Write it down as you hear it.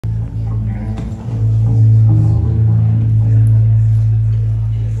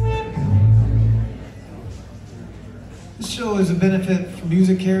benefit from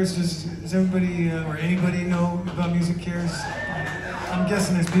Music Cares? Does everybody or anybody know about Music Cares? I'm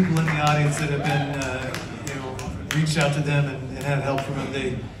guessing there's people in the audience that have been, reached out to them and had help from them.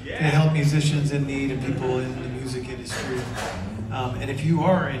 They help musicians in need and people in the music industry. And if you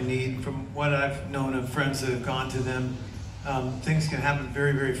are in need, from what I've known of friends that have gone to them, things can happen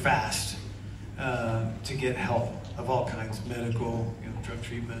very, very fast to get help of all kinds, medical, drug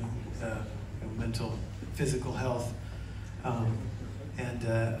treatment, mental, physical health. And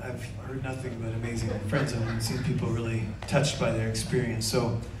I've heard nothing but amazing friends of mine and seen people really touched by their experience.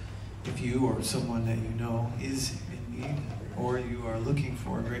 So if you or someone that you know is in need, or you are looking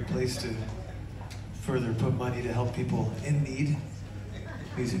for a great place to further put money to help people in need,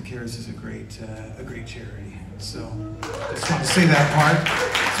 Music Cares is a great charity. So I just want to say that part.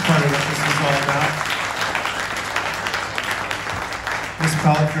 It's part of what this is all about. Let's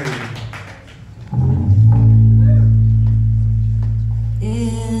call it crazy.